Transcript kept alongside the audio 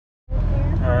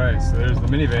Alright, so there's the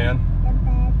minivan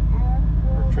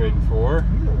we're trading for.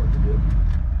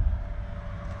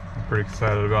 I'm pretty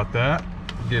excited about that.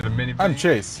 Get a minivan. I'm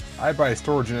Chase. I buy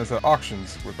storage units at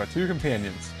auctions with my two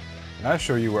companions, and I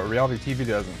show you what reality TV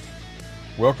doesn't.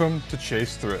 Welcome to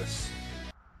Chase Thrifts.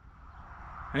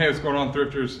 Hey, what's going on,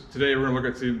 Thrifters? Today we're going to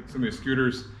look at some of these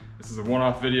scooters. This is a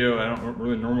one-off video I don't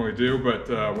really normally do,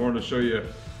 but I wanted to show you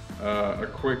a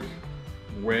quick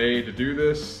way to do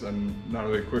this. Not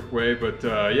really a quick way, but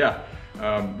yeah,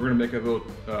 we're going to make a little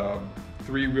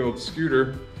three-wheeled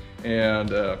scooter, and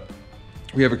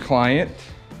we have a client,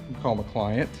 we'll call him a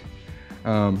client,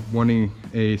 wanting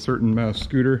a certain amount of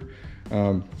scooter.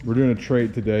 We're doing a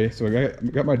trade today, so I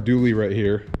got my dually right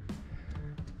here.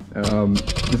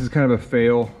 This is kind of a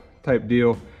fail type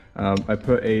deal. I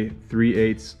put a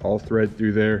 3/8 all thread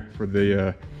through there for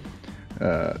the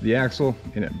axle,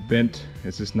 and it bent.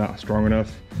 It's just not strong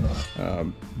enough.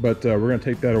 But we're gonna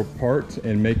take that apart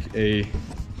and make a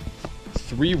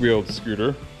three-wheeled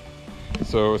scooter.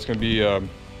 So it's gonna be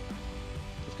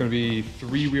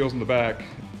three wheels in the back.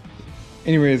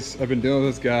 Anyways, I've been dealing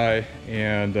with this guy,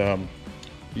 and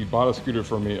he bought a scooter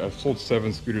for me. I've sold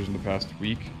 7 scooters in the past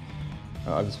week.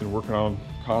 I've just been working on them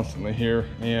constantly here,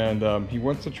 and he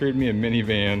wants to trade me a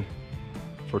minivan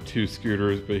for 2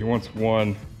 scooters, but he wants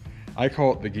one. I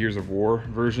call it the Gears of War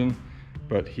version,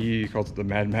 but he calls it the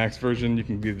Mad Max version. You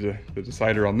can be the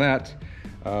decider on that.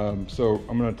 So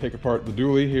I'm gonna take apart the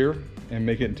dually here and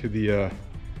make it into the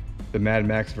Mad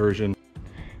Max version.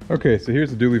 Okay, so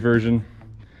here's the dually version.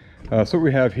 So what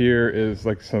we have here is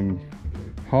like some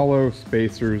hollow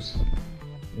spacers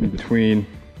in between.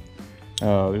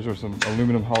 These are some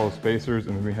aluminum hollow spacers,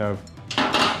 and then we have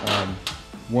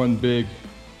one big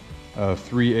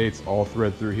 3/8 all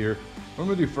thread through here. What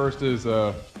I'm gonna do first is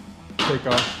take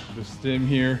off the stem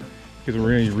here, because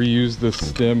we're gonna reuse this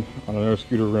stem on another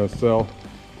scooter we're gonna sell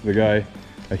to the guy.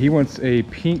 He wants a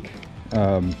pink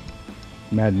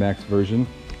Mad Max version,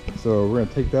 so we're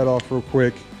gonna take that off real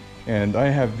quick. And I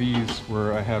have these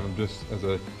where I have them just as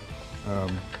a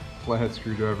flathead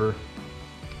screwdriver.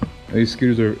 These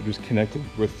scooters are just connected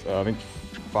with I think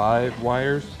 5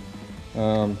 wires.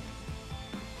 So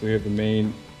we have the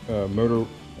main motor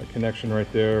connection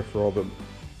right there for all the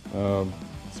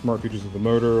smart features of the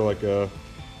motor, like a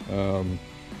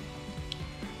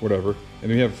whatever. And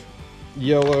then we have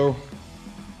yellow,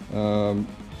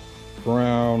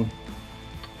 brown,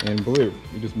 and blue.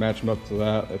 You just match them up to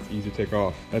that. That's easy to take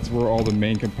off. That's where all the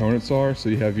main components are. So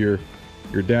you have your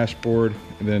dashboard,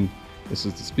 and then this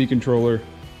is the speed controller,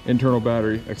 internal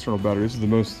battery, external battery. This is the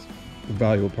most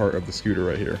valuable part of the scooter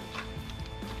right here.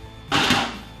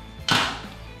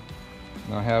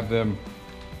 Now I have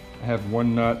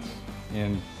one nut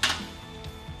and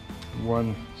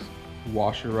one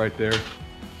washer right there.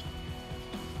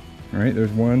 All right,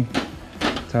 there's one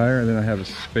tire, and then I have a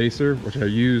spacer, which I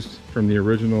used from the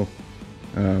original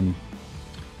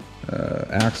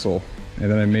axle, and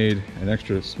then I made an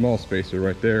extra small spacer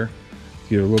right there to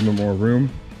get a little bit more room.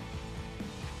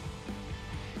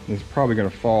 It's probably gonna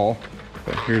fall,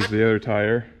 but here's the other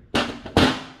tire.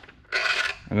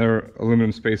 Another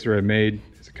aluminum spacer I made.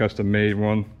 It's a custom made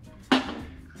one.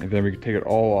 And then we can take it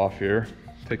all off here.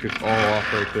 Take this all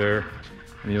off right there.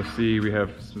 And you'll see we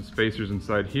have some spacers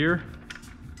inside here.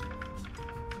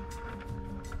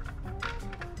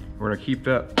 We're gonna keep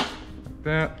that like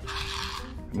that.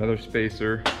 Another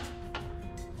spacer.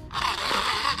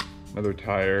 Another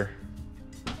tire.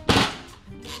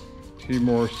 2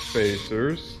 more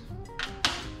spacers.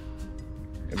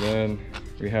 And then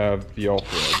we have the all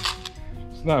thread.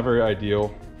 It's not very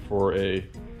ideal for a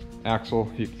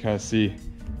axle. You can kind of see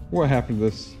what happened to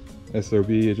this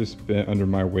SOB. It just bent under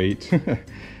my weight.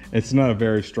 It's not a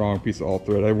very strong piece of all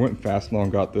thread. I went fast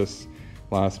and got this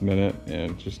last minute, and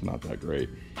it's just not that great.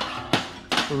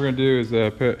 What we're gonna do is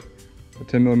put a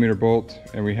 10mm bolt,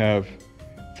 and we have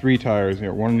 3 tires. We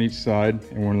got 1 on each side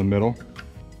and 1 in the middle.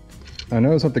 I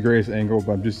know it's not the greatest angle,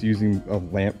 but I'm just using a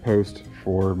lamp post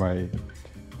for my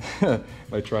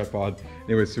my tripod.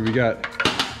 Anyway, so we got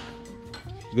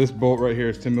this bolt right here.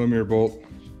 It's 10mm bolt.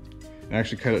 I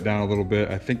actually cut it down a little bit.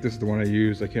 I think this is the one I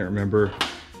used. I can't remember.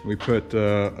 We put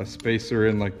a spacer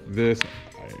in like this.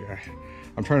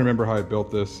 I'm trying to remember how I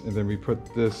built this. And then we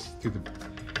put this to the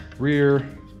rear,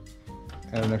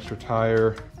 add an extra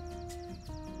tire.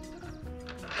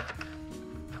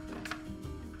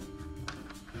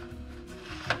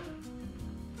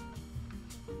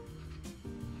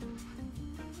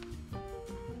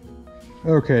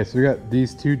 Okay, so we got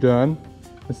these 2 done.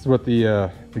 This is what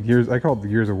the Gears, I call it the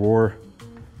Gears of War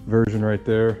version right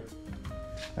there.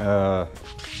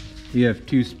 You have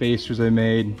 2 spacers I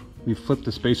made. we flipped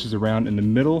the spacers around in the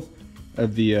middle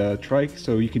of the trike,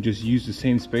 so you can just use the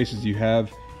same spacers you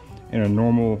have in a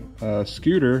normal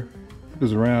scooter. Flip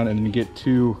those around and then get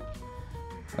 2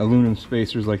 aluminum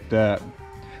spacers like that.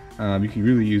 You can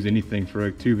really use anything for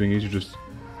like tubing. These are just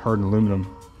hardened aluminum,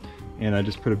 and I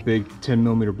just put a big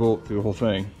 10mm bolt through the whole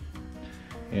thing.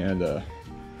 And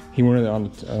he wanted it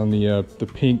on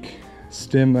the pink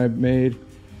stem I made,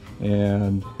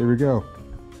 and there we go.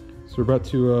 So we're about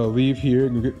to leave here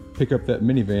and pick up that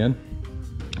minivan,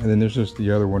 and then there's just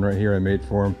the other one right here I made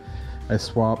for him. I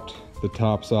swapped the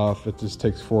tops off. It just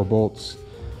takes 4 bolts.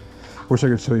 Wish I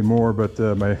could show you more, but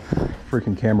my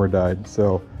freaking camera died.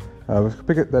 So let's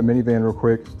pick up that minivan real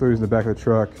quick, throw these in the back of the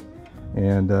truck,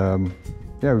 and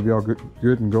yeah, we'll be all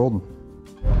good and golden.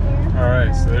 All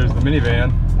right, so there's the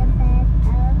minivan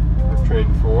we're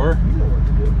trading for.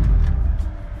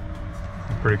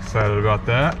 I'm pretty excited about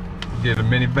that. Get a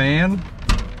minivan.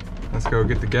 Let's go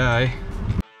get the guy.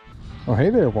 Oh,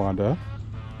 hey there, Wanda.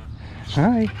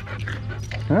 Hi.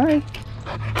 Hi.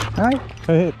 Hi.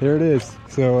 Hey, there it is.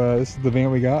 So this is the van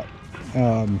we got.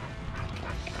 04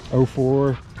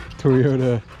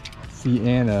 Toyota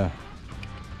Sienna.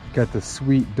 Got the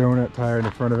sweet donut tire in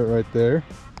the front of it right there.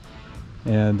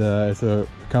 And it's a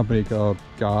company called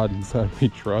God Inside Me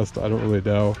Trust. I don't really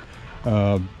know.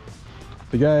 The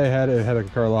guy had a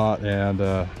car lot, and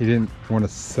he didn't want to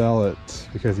sell it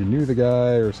because he knew the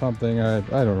guy or something. I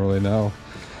don't really know.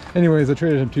 Anyways, I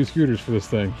traded him 2 scooters for this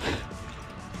thing,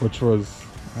 which was,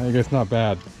 I guess, not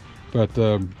bad. But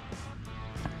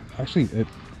actually, it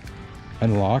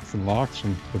unlocks and locks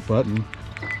from the button.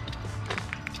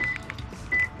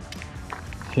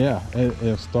 Yeah,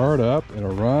 it'll start up,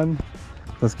 it'll run.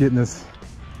 Let's get in this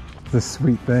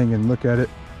sweet thing and look at it.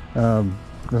 I've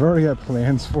already got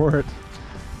plans for it.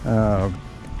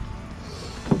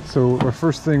 So the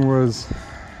first thing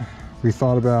we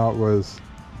thought about was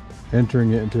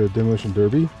entering it into a demolition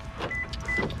derby.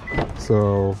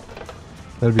 So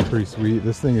that'd be pretty sweet.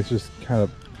 This thing is just kind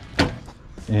of,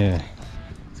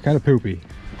 it's kind of poopy,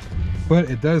 but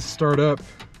it does start up.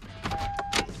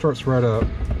 Starts right up.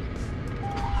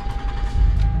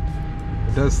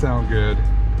 It does sound good,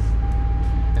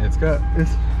 and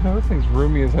this thing's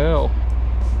roomy as hell.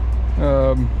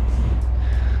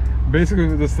 Basically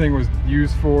what this thing was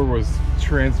used for was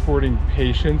transporting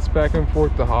patients back and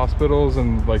forth to hospitals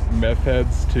and like meth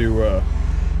heads to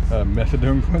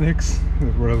methadone clinics,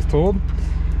 is what I was told.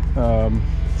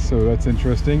 So that's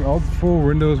interesting. All the full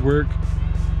windows work.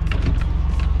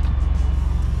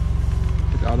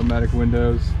 With automatic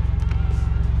windows.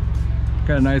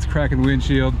 Got a nice cracking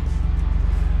windshield.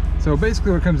 So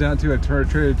basically what it comes down to, I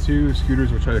traded 2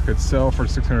 scooters which I could sell for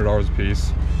 $600 a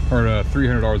piece, or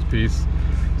 $300 a piece.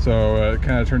 So it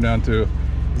kind of turned down to,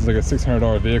 this is like a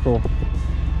 $600 vehicle.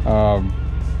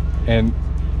 And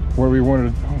where we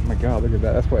wanted, oh my God, look at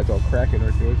that. That's why it's all cracking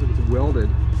right there. It's welded.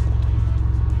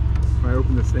 If I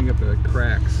open this thing up, it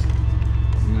cracks.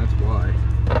 And that's why.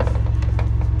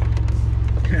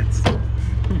 That's, oh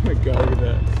my God, look at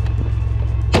that.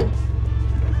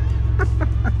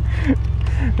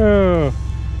 Oh,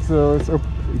 so it's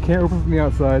you can't open from the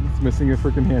outside. It's missing a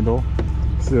freaking handle.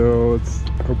 So let's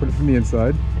open it from the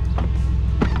inside.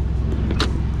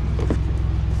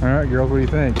 All right, girls, what do you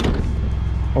think?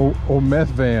 Old meth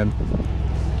van.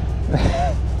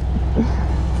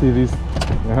 See these?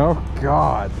 Oh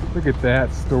God, look at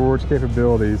that storage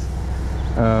capabilities.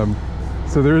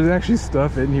 So there's actually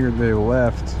stuff in here they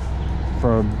left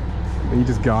from. You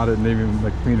just got it and they even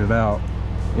like cleaned it out.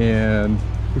 And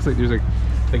looks like there's like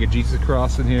a Jesus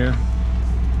cross in here.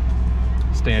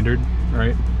 Standard,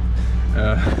 right?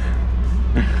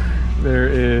 There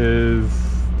is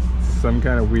some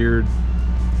kind of weird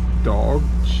dog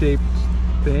shaped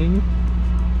thing.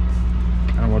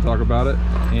 I don't want to talk about it.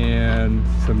 And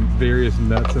some various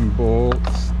nuts and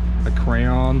bolts, a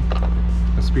crayon,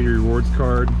 a Speedy Rewards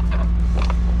card.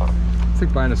 It's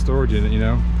like buying a storage unit, you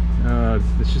know?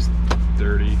 It's just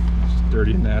dirty. It's just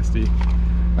dirty and nasty.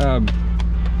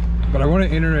 But I want to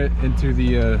enter it into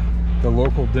the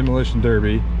local demolition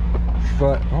derby.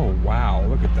 But oh wow,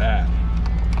 look at that.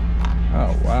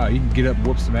 Oh wow, you can get up and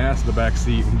whoop some ass in the back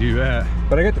seat and do that.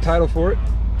 But I got the title for it.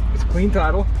 It's a clean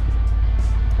title.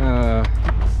 I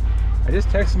just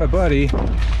texted my buddy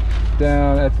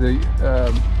down at the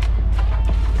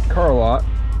car lot.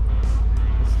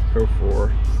 Let's go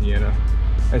for Sienna.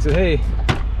 I said, hey,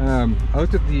 I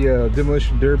looked at the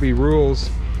demolition derby rules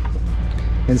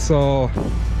and saw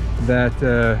that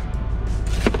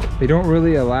they don't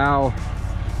really allow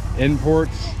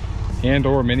imports and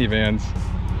or minivans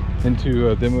into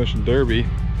a demolition derby,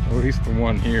 at least the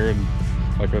one here, and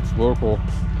like that's local.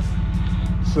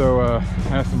 So I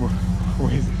asked him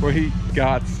what he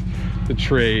got to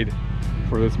trade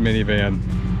for this minivan.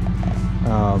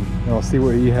 And I'll see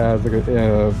what he has, like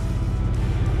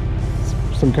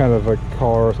some kind of a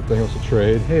car or something else to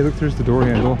trade. Hey, look, there's the door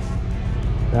handle.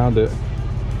 Found it.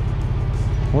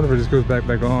 I wonder if it just goes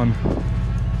back on.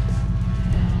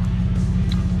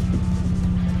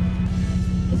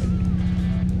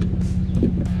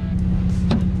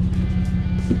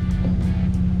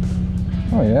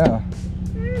 Oh yeah.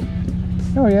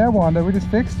 Oh yeah, Wanda, we just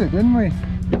fixed it, didn't we?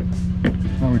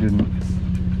 No, we didn't.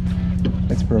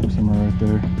 It's broke somewhere right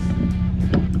there.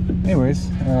 Anyways,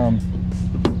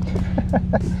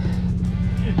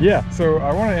 yeah, so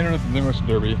I want to enter this Demolition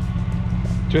Derby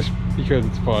just because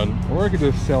it's fun. Or I could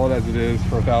just sell it as it is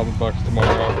for $1,000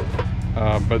 tomorrow.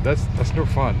 But that's no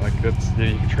fun. Like you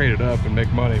can trade it up and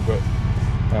make money, but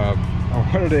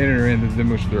I wanted to enter in the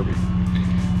Demolition Derby.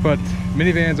 But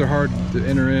minivans are hard to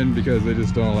enter in because they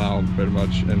just don't allow them very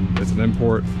much, and it's an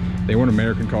import. They want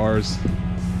American cars.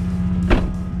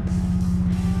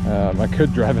 I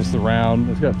could drive this around.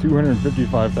 It's got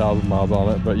 255,000 miles on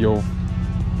it, but you'll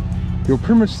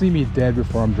pretty much see me dead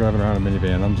before I'm driving around a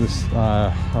minivan.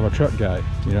 I'm a truck guy,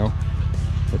 you know.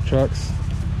 With trucks,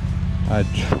 I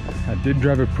did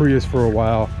drive a Prius for a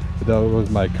while, but that was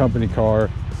my company car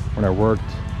when I worked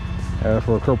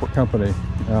for a corporate company.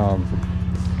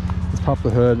 Let's pop the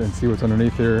hood and see what's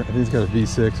underneath there. I think it's got a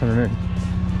V6 underneath,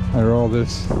 under all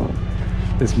this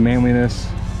manliness.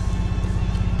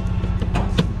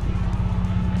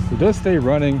 It does stay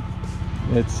running.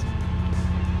 It's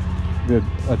good.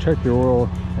 I checked the oil,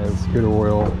 has good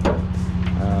oil.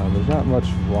 There's not much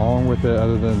wrong with it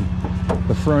other than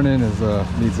the front end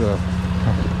needs a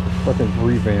fucking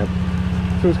revamp.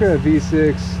 So it's got a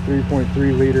V6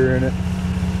 3.3 liter in it.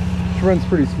 It runs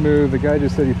pretty smooth. The guy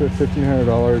just said he put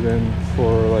 $1,500 in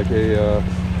for like a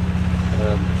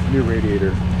new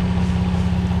radiator.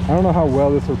 I don't know how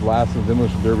well this would last in the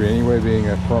Demolition Derby anyway, being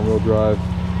a front wheel drive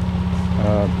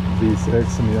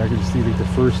V6. I mean, I could just see like the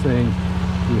first thing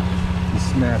you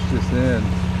smash this in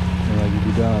and like you'd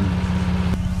be done.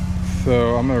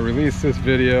 So I'm gonna release this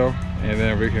video and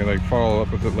then we can like follow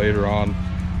up with it later on.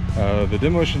 The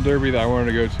Demolition Derby that I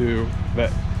wanted to go to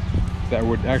that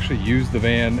would actually use the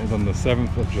van is on the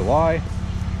 7th of July.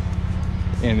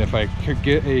 And if I could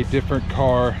get a different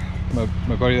car,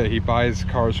 my buddy that he buys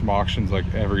cars from auctions like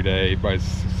every day, he buys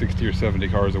 60 or 70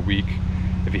 cars a week.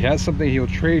 If he has something, he'll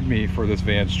trade me for this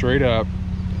van straight up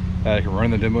that I can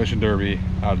run the Demolition Derby.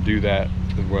 I'll do that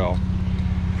as well.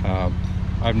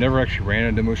 I've never actually ran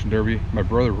a Demolition Derby. My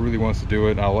brother really wants to do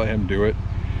it. I'll let him do it.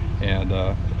 And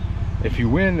if you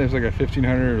win, there's like a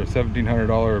 $1,500 or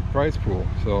 $1,700 prize pool.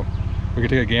 So we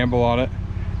could take a gamble on it.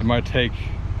 It might take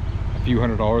a few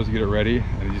 $100s to get it ready.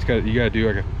 And you gotta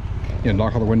do like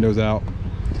knock all the windows out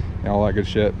and all that good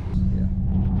shit.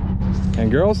 Yeah.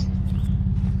 And girls,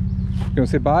 you gonna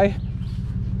say bye?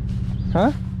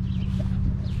 Huh?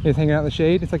 You guys hanging out in the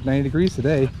shade? It's like 90 degrees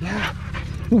today. Yeah.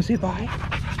 You wanna say bye?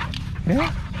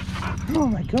 Yeah? Oh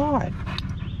my God.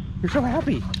 You're so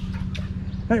happy.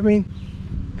 All right, Bean.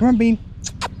 Come on, Bean.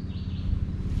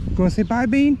 You wanna say bye,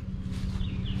 Bean?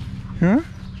 Huh?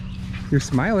 You're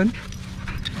smiling.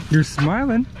 You're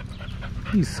smiling.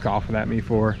 What are you scoffing at me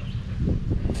for?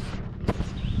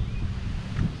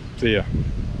 See ya.